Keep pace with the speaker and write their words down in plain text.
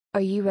Are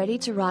you ready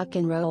to rock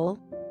and roll?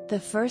 The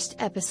first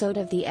episode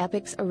of the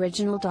Epix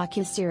original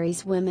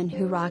docuseries Women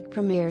Who Rock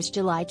premieres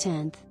July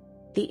 10th.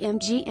 The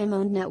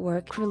MGM-owned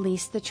network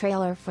released the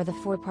trailer for the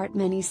 4-part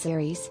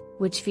miniseries,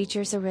 which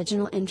features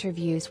original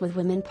interviews with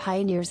women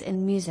pioneers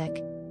in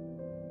music.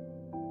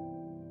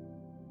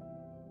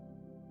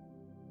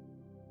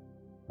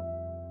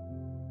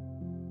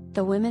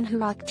 The Women Who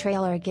Rock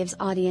trailer gives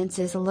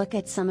audiences a look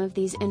at some of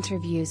these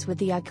interviews with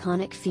the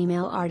iconic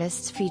female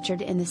artists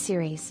featured in the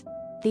series.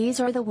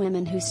 These are the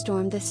women who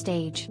stormed the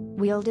stage,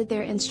 wielded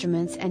their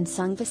instruments and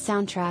sung the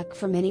soundtrack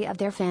for many of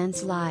their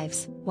fans'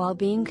 lives, while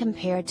being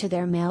compared to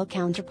their male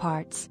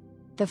counterparts.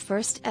 The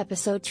first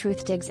episode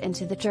Truth digs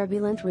into the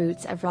turbulent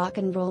roots of rock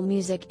and roll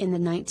music in the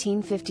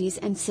 1950s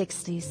and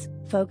 60s,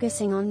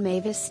 focusing on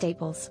Mavis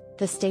Staples,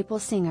 the Staple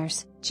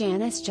Singers,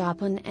 Janis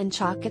Joplin and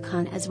Chaka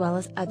Khan, as well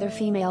as other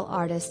female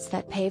artists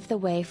that paved the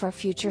way for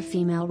future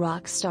female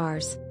rock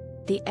stars.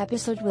 The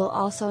episode will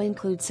also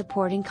include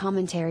supporting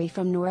commentary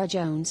from Norah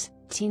Jones,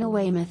 Tina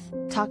Weymouth,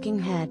 Talking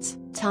Heads,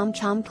 Tom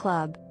Tom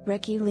Club,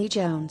 Ricky Lee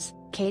Jones,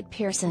 Kate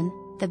Pearson,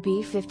 the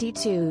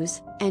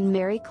B-52s, and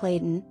Mary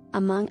Clayton,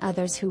 among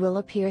others who will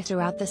appear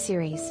throughout the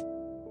series.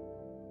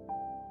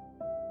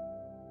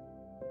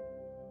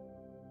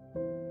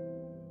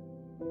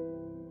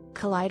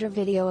 Collider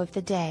video of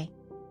the day.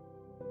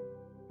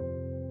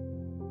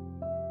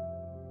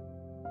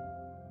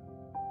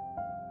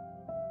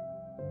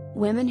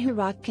 Women Who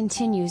Rock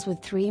continues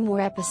with 3 more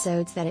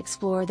episodes that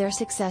explore their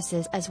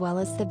successes as well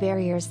as the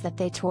barriers that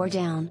they tore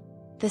down.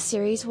 The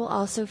series will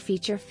also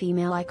feature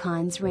female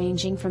icons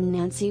ranging from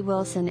Nancy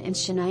Wilson and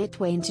Shania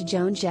Twain to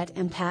Joan Jett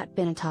and Pat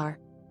Benatar.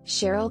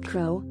 Sheryl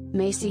Crow,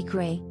 Macy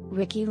Gray,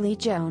 Ricky Lee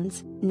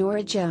Jones,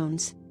 Norah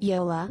Jones,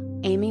 Yola,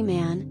 Amy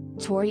Mann,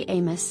 Tori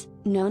Amos,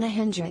 Nona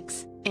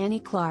Hendrix, Annie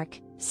Clark,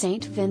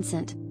 St.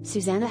 Vincent,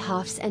 Susanna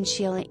Hoffs and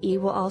Sheila E.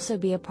 will also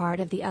be a part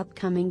of the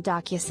upcoming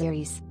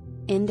docuseries.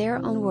 In their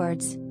own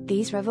words,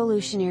 these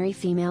revolutionary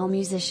female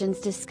musicians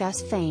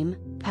discuss fame,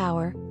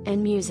 power,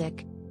 and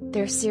music.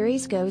 Their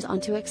series goes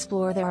on to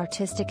explore their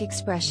artistic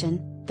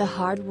expression, the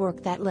hard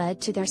work that led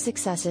to their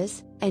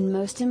successes, and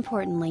most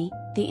importantly,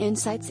 the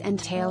insights and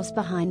tales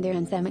behind their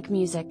anthemic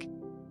music.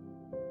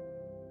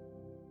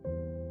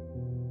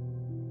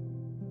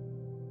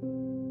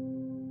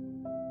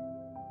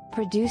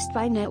 Produced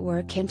by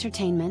Network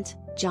Entertainment,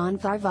 John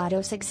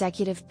Varvatos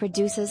executive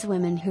produces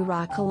Women Who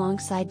Rock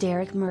alongside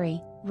Derek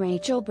Murray,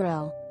 Rachel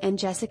Brill, and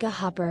Jessica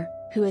Hopper,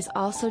 who is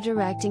also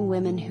directing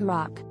Women Who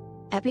Rock.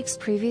 Epix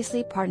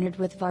previously partnered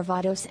with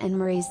Varvatos and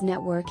Murray's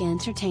Network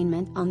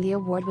Entertainment on the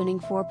award-winning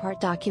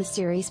 4-part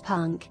docuseries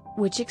Punk,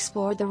 which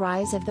explored the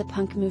rise of the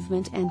punk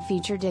movement and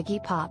featured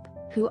Iggy Pop,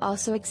 who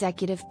also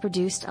executive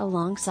produced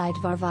alongside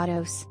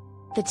Varvatos.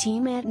 The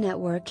team at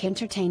Network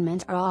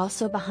Entertainment are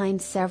also behind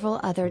several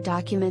other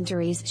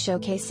documentaries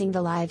showcasing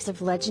the lives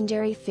of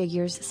legendary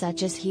figures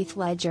such as Heath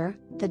Ledger,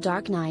 The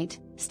Dark Knight,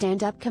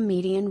 stand-up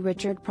comedian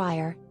Richard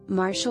Pryor,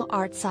 martial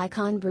arts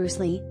icon Bruce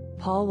Lee,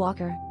 Paul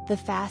Walker, The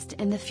Fast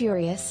and the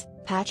Furious,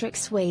 Patrick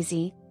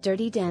Swayze,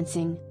 Dirty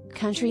Dancing,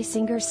 country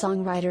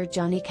singer-songwriter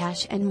Johnny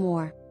Cash and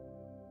more.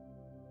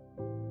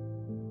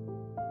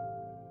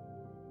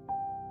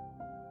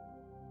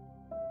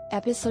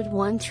 Episode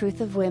 1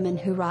 Truth of Women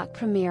Who Rock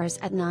premieres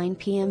at 9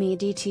 p.m.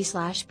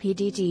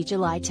 EDT/PDT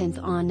July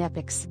 10th on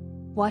Epix.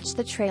 Watch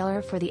the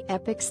trailer for the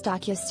Epix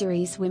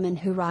docuseries Women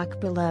Who Rock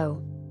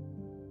below.